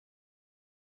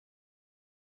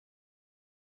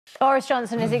Boris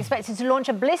Johnson is expected to launch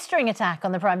a blistering attack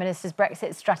on the Prime Minister's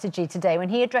Brexit strategy today when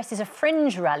he addresses a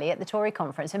fringe rally at the Tory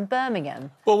conference in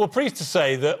Birmingham. Well, we're pleased to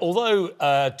say that although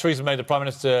Theresa May, the Prime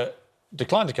Minister,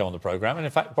 declined to come on the programme, and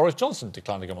in fact Boris Johnson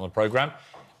declined to come on the programme,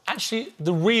 actually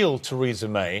the real Theresa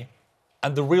May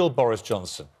and the real Boris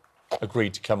Johnson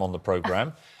agreed to come on the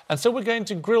programme. And so we're going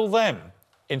to grill them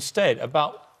instead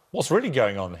about what's really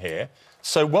going on here.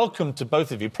 So welcome to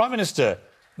both of you. Prime Minister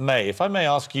May, if I may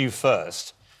ask you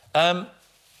first,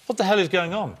 what the hell is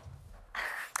going on?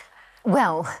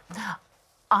 Well,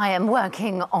 I am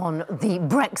working on the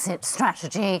Brexit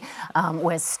strategy.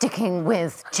 We're sticking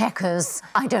with checkers.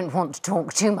 I don't want to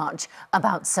talk too much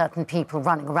about certain people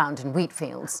running around in wheat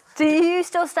fields. Do you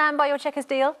still stand by your checkers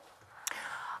deal?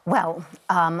 Well,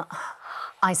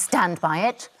 I stand by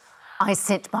it. I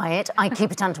sit by it. I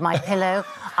keep it under my pillow.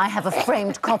 I have a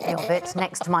framed copy of it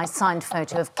next to my signed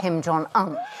photo of Kim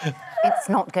Jong-un. It's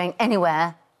not going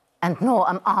anywhere, and nor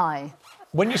am I.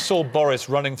 When you saw Boris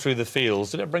running through the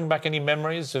fields, did it bring back any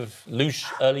memories of louche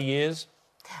early years?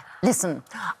 Listen,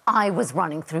 I was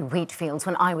running through wheat fields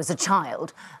when I was a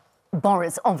child.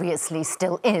 Boris obviously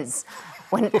still is.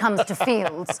 When it comes to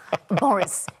fields,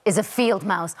 Boris is a field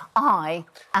mouse. I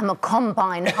am a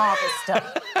combine harvester.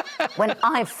 When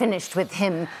I've finished with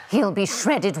him, he'll be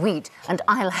shredded wheat, and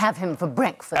I'll have him for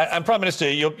breakfast. And Prime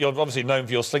Minister, you're obviously known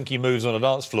for your slinky moves on a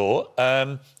dance floor.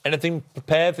 Anything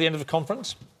prepared for the end of the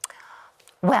conference?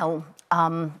 Well,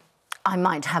 I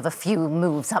might have a few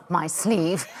moves up my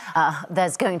sleeve.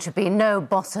 There's going to be no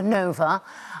bossa nova.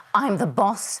 I'm the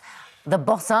boss, the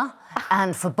bosser,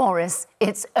 and for Boris,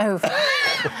 it's over.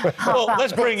 Well,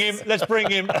 let's bring him. Let's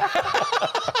bring him. I'm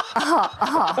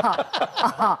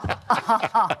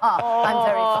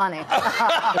very funny.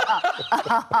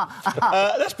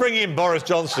 Let's bring in Boris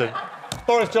Johnson.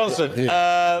 Boris Johnson,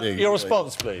 your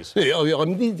response, please.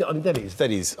 That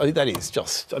is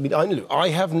just. I mean, I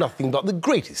have nothing but the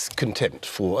greatest contempt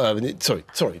for.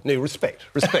 Respect.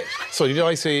 Sorry, did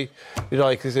I say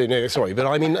no? Sorry, but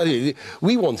I mean,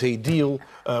 we want a deal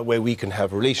where we can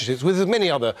have relationships with as many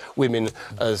other women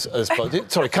as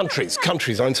sorry, countries. I'm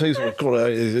so sorry.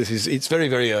 It's very,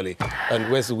 very early. And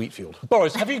where's the wheat field?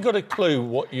 Boris, have you got a clue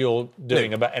what you're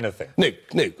doing about anything? No.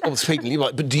 Speaking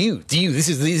right, but do you? This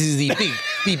is the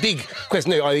big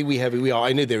question. No, I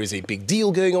know there is a big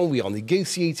deal going on. We are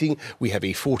negotiating. We have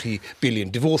a 40 billion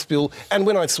divorce bill. And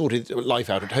when I've sorted life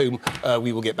out at home,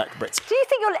 we will get back to Brexit. Do you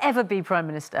think you'll ever be Prime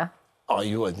Minister? Are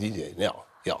you? Yeah.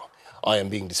 I am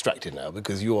being distracted now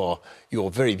because you're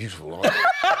very beautiful. Let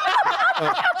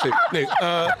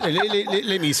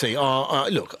me say,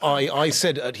 look, I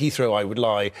said at Heathrow I would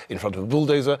lie in front of a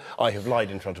bulldozer. I have lied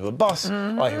in front of a bus.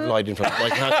 I have lied in front of my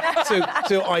house.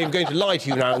 So I am going to lie to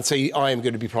you now and say I am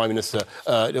going to be Prime Minister.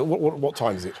 What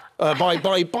time is it? By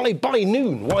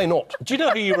noon. Why not? Do you know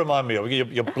who you remind me of?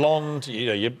 You're blonde.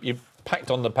 You're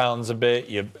packed on the pounds a bit.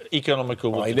 You're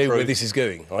economical. With I know where this is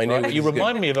going. I know. You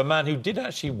remind me of a man who did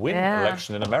actually win an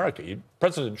election in America.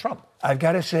 President Trump. I've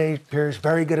got to say, Piers,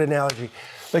 very good analogy.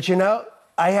 But you know,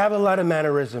 I have a lot of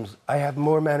mannerisms. I have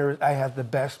more mannerisms. I have the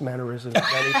best mannerisms of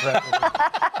any president.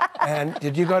 And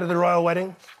did you go to the royal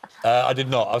wedding? I did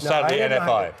not. I was sadly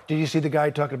NFI. Did you see the guy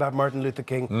talking about Martin Luther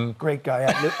King? Great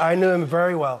guy. I knew him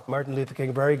very well. Martin Luther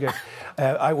King, very good.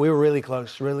 We were really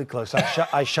close, really close.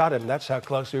 I shot him. That's how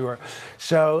close we were.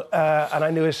 So, and I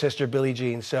knew his sister, Billie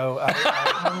Jean. So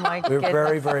we were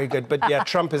very, very good. But yeah,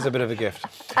 Trump is a bit of a gift.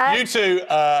 You two,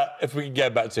 if we can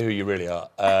get back to who you really are.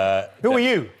 Who are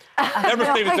you? Debra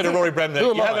Stephenson and Rory Bremner.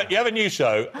 You have a new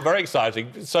show, very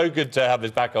exciting. So good to have this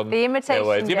back on the Imitation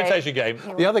Game. The Imitation Game.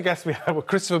 The other guests we had were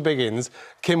Christopher Biggins,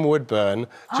 Kim Woodburn,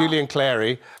 Julian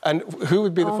Clary, and who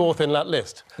would be the fourth in that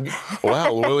list?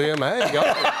 Well, William Hay.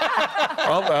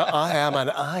 I am an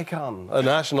icon, a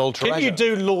national treasure. Can you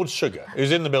do Lord Sugar,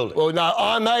 who's in the building? Well, no,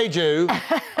 I made you,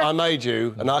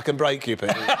 and I can break you,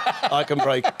 Pete. I can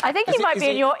break. I think he might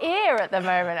be in your ear at the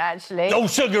moment, actually.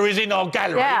 Lord Sugar is in our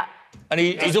gallery. Yeah. And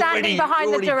he's already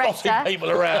bossing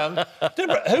people around.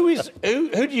 Debra,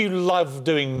 who do you love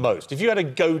doing most? If you had a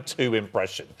go-to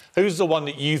impression, who's the one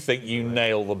that you think you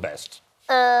nail the best?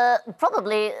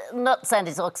 Probably not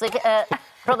Sandy Toxic.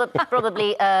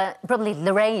 Probably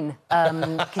Lorraine,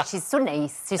 because she's so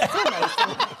nice. She's so nice,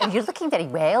 and you're looking very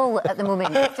well at the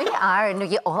moment. So you are. No,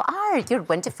 you all are. You're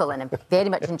wonderful, and I'm very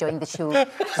much enjoying the show.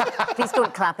 Please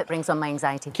don't clap; it brings on my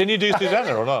anxiety. Can you do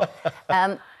Susanna or not?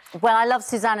 Well, I love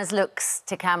Susanna's looks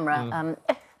to camera.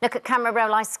 Look at camera,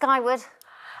 roll eyes skyward.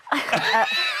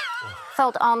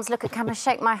 Fold arms, look at camera,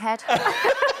 shake my head.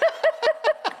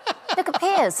 Look at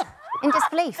Piers, in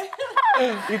disbelief.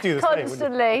 You do the same, wouldn't you?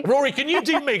 Constantly. Rory, can you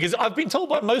do me? Because I've been told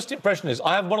by most impressionists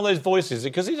I have one of those voices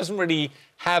because he doesn't really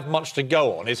have much to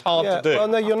go on. It's hard to do. Well,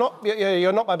 no, you're not.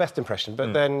 You're not my best impression,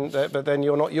 but then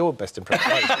you're not your best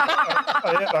impression.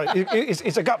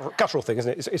 It's a guttural thing,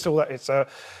 isn't it? It's all that. It's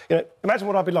imagine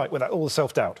what I'd be like without all the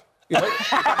self-doubt.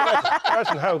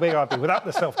 Imagine how big I'd be without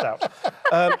the self-doubt.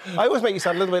 I always make you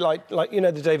sound a little bit like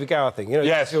the David Gower thing.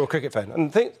 Yes. You're a cricket fan,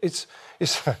 and it's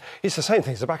the same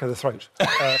thing. It's the back of the throat.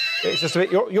 It's just a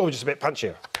bit. You're just a bit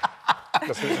punchier.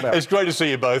 That's what it's about. It's great to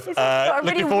see you both. got a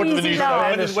Looking really forward to the new wheezy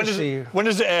show. laugh. When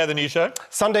does it air, the new show?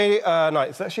 Sunday night.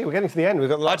 It's actually, we're getting to the end. We've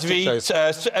got the last six shows.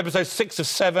 ITV episode 6 of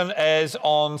 7 airs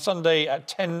on Sunday at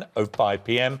 10:05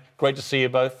 p.m. Great to see you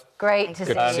both. Great to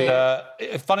see you.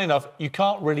 And funny enough, you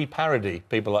can't really parody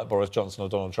people like Boris Johnson or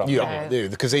Donald Trump. Yeah,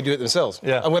 because they do it themselves.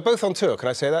 Yeah. And we're both on tour. Can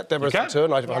I say that? Deborah's on tour,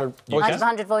 Night of 100 Voices. Night of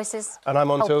 100 Voices. And I'm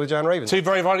on tour with Jan Raven. Two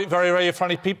very, very, very, very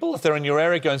funny people. If they're in your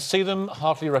area, go and see them.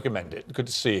 Heartily recommend it. Good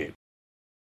to see you.